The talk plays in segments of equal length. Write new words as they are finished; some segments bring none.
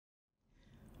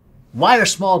Why are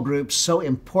small groups so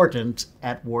important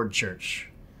at Ward Church?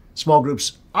 Small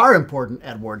groups are important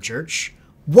at Ward Church.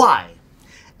 Why?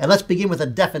 And let's begin with a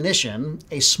definition.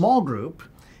 A small group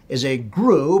is a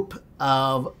group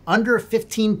of under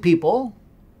 15 people.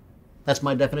 That's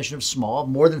my definition of small.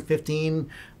 More than 15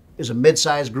 is a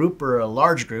mid-sized group or a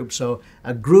large group. So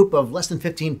a group of less than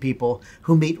 15 people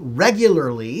who meet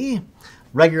regularly.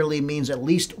 Regularly means at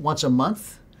least once a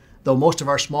month, though most of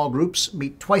our small groups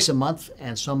meet twice a month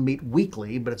and some meet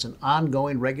weekly, but it's an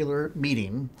ongoing regular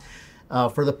meeting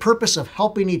for the purpose of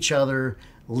helping each other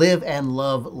live and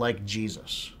love like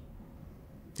Jesus.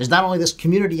 There's not only this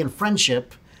community and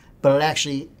friendship, but it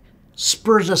actually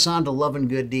spurs us on to love and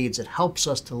good deeds. It helps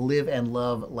us to live and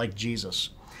love like Jesus.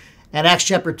 And Acts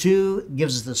chapter 2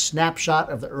 gives us the snapshot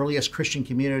of the earliest Christian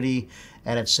community,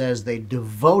 and it says they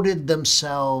devoted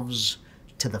themselves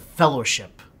to the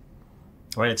fellowship.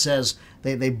 Right? It says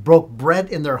they broke bread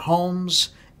in their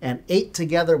homes and ate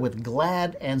together with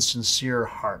glad and sincere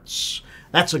hearts.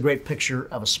 That's a great picture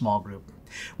of a small group.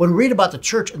 When we read about the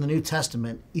church in the New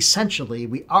Testament, essentially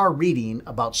we are reading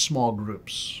about small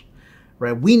groups.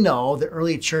 Right? We know the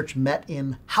early church met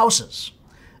in houses.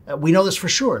 We know this for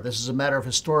sure. This is a matter of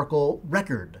historical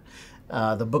record.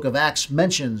 The book of Acts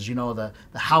mentions, the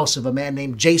house of a man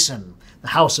named Jason, the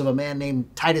house of a man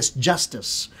named Titus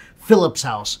Justus, Philip's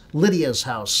house, Lydia's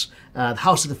house, the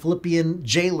house of the Philippian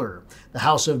jailer, the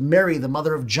house of Mary, the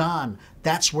mother of John.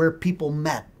 That's where people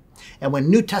met. And when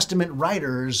New Testament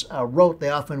writers wrote, they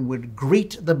often would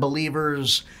greet the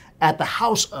believers at the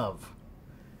house of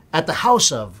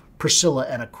Priscilla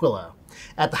and Aquila,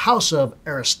 at the house of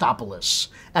Aristobulus,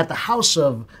 at the house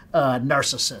of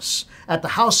Narcissus, at the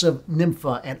house of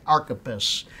Nympha and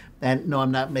Archippus. And no,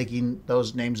 I'm not making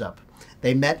those names up.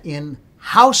 They met in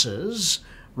houses,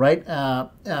 right?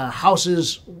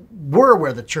 Houses were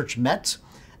where the church met.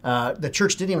 The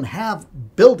church didn't even have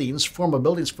buildings, formal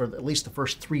buildings, for at least the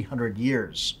first 300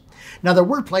 years. Now, there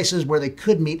were places where they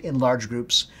could meet in large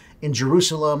groups. In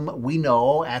Jerusalem, we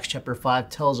know, Acts chapter 5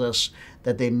 tells us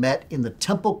that they met in the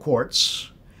temple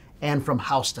courts and from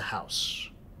house to house.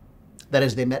 That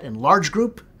is, they met in large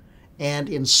group and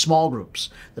in small groups.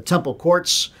 The temple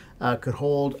courts could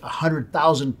hold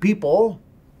 100,000 people.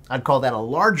 I'd call that a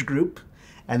large group.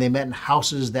 And they met in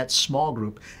houses, that small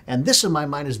group. And this, in my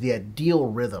mind, is the ideal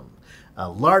rhythm. A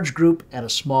large group and a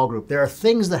small group. There are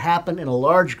things that happen in a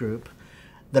large group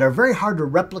that are very hard to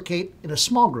replicate in a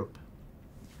small group.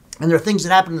 And there are things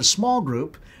that happen in a small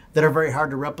group that are very hard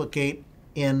to replicate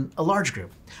in a large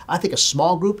group. I think a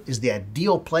small group is the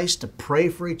ideal place to pray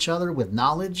for each other with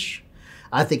knowledge.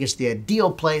 I think it's the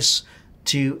ideal place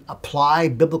to apply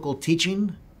biblical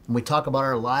teaching. When we talk about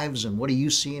our lives and what are you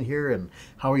seeing here and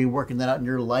how are you working that out in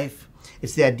your life,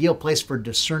 it's the ideal place for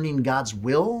discerning God's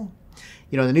will.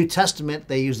 In the New Testament,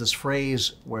 they use this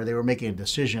phrase where they were making a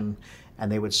decision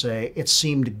and they would say, it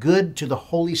seemed good to the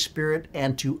Holy Spirit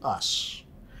and to us.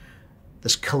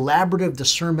 This collaborative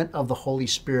discernment of the Holy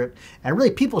Spirit. And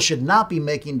really, people should not be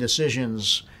making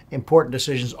decisions, important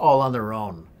decisions, all on their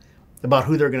own about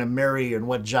who they're going to marry and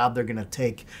what job they're going to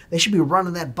take. They should be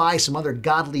running that by some other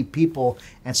godly people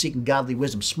and seeking godly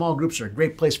wisdom. Small groups are a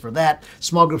great place for that.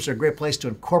 Small groups are a great place to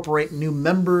incorporate new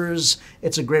members.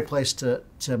 It's a great place to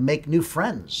make new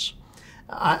friends.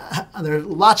 There are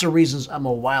lots of reasons I'm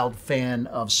a wild fan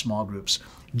of small groups.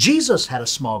 Jesus had a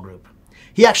small group.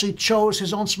 He actually chose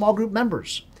his own small group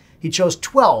members. He chose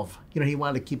 12. He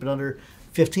wanted to keep it under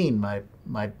 15,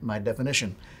 my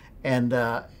definition. And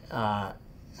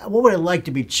what would it like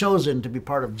to be chosen to be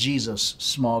part of Jesus'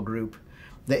 small group?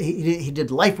 He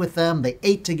did life with them. They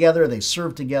ate together. They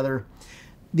served together.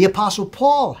 The Apostle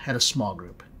Paul had a small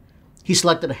group. He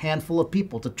selected a handful of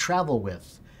people to travel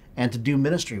with and to do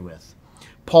ministry with.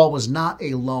 Paul was not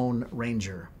a lone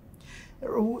ranger.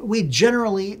 We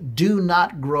generally do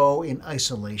not grow in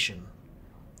isolation.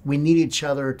 We need each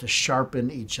other to sharpen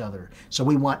each other. So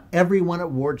we want everyone at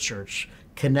Ward Church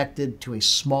connected to a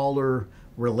smaller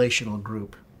relational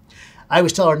group. I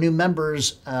always tell our new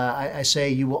members, I say,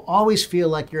 you will always feel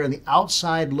like you're on the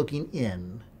outside looking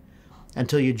in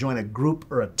until you join a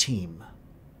group or a team.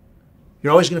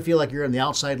 You're always going to feel like you're on the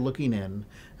outside looking in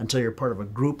until you're part of a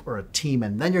group or a team,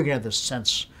 and then you're going to have this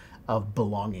sense of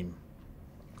belonging.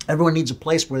 Everyone needs a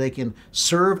place where they can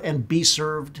serve and be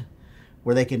served,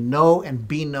 where they can know and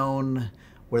be known,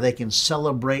 where they can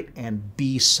celebrate and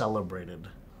be celebrated.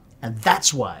 And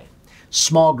that's why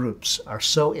small groups are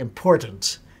so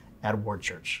important at Ward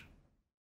Church.